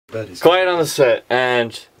Quiet on the set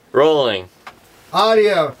and rolling.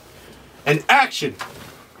 Audio. And action.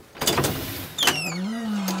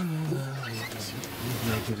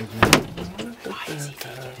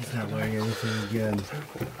 He's not wearing anything again.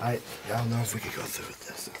 I don't know if we could go through with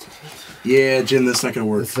this. Yeah, Jim, that's not gonna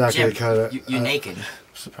work. It's not gonna cut it. You're naked.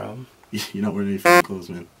 What's the problem? You're not wearing any fucking clothes,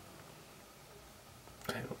 man.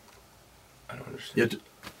 I don't understand.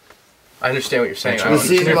 I understand what you're saying. The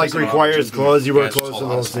scene like requires clothes. You wear clothes in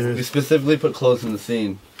those scenes. We specifically put clothes in the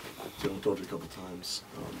scene. I told you a couple times.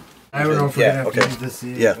 I don't know if we're gonna have to use this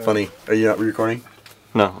scene. Yeah, funny. Are you not recording?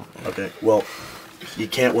 No. Okay. Well, you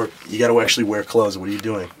can't wear. You got to actually wear clothes. What are you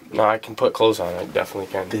doing? No, I can put clothes on. I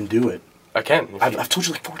definitely can. Then do it. I can. I've told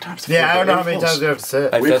you like 4 times. Yeah, I don't know how many times we have to say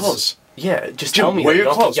it. Wear your clothes. Yeah, just Jim, tell me. wear You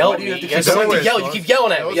your don't have clothes. to yell Why at do me. you have to You keep don't have to saying yell. You keep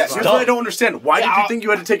yelling at me. Yeah, here's what I don't understand. Why did you think you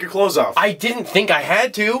had to take your clothes off? I didn't think I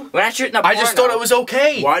had to. We're not shooting a I just thought it was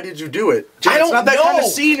okay. Why did you do it? Jim, I don't it's not that kind of know.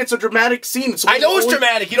 scene. It's a dramatic scene. I know it's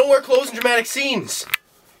dramatic. You don't wear clothes in dramatic scenes.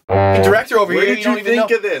 The director over Where here, did you don't you even know.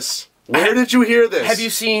 think of this? Where did you hear this? Have you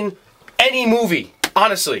seen any movie?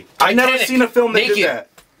 Honestly, I've never Titanic, seen a film that naked, did that.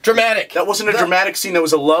 Dramatic. That wasn't a dramatic scene. That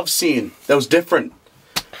was a love scene. That was different.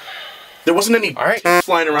 There wasn't any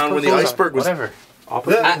flying around when the iceberg was. Whatever.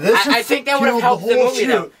 I think that would have helped the movie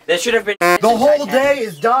though. There should have been. The whole day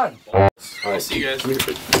is done. I'll see you guys.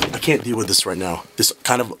 I can't deal with this right now. This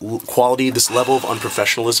kind of quality, this level of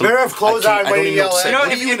unprofessionalism. Better have clothes on when you yell at. You know,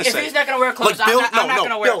 if he's not gonna wear clothes, I'm not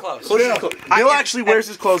gonna wear clothes. Bill actually wears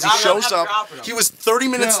his clothes. He I'm shows not up. dropping them. He was 30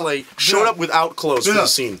 minutes late. Showed up without clothes for the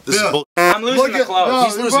scene. This is bull. I'm losing the clothes.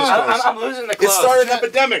 He's losing his clothes. I'm losing the It clothes. started an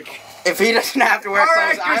epidemic. If he doesn't have to wear Our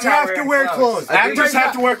clothes, actors I'm not have to wear clothes. Actors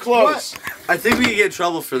have to wear clothes. I think we could get in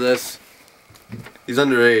trouble for this. He's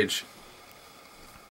underage.